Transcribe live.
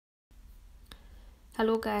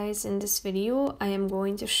Hello guys, in this video I am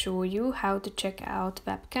going to show you how to check out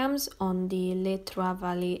webcams on the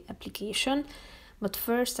Vallées application. But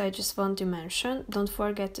first I just want to mention, don't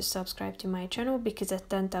forget to subscribe to my channel because at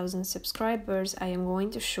 10,000 subscribers I am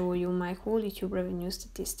going to show you my whole YouTube revenue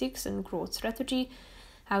statistics and growth strategy,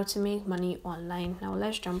 how to make money online. Now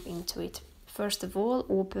let's jump into it. First of all,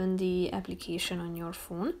 open the application on your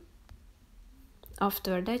phone.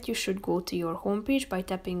 After that, you should go to your homepage by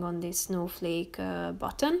tapping on this snowflake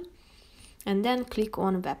button and then click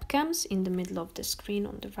on webcams in the middle of the screen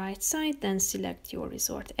on the right side. Then select your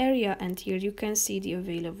resort area and here you can see the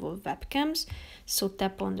available webcams. So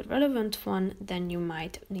tap on the relevant one, then you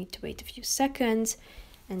might need to wait a few seconds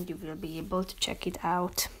and you will be able to check it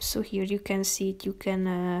out. So here you can see it, you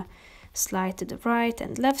can slide to the right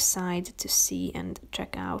and left side to see and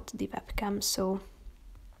check out the webcam. So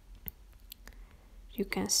you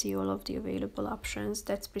can see all of the available options.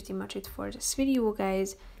 That's pretty much it for this video,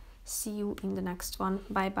 guys. See you in the next one.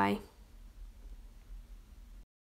 Bye bye.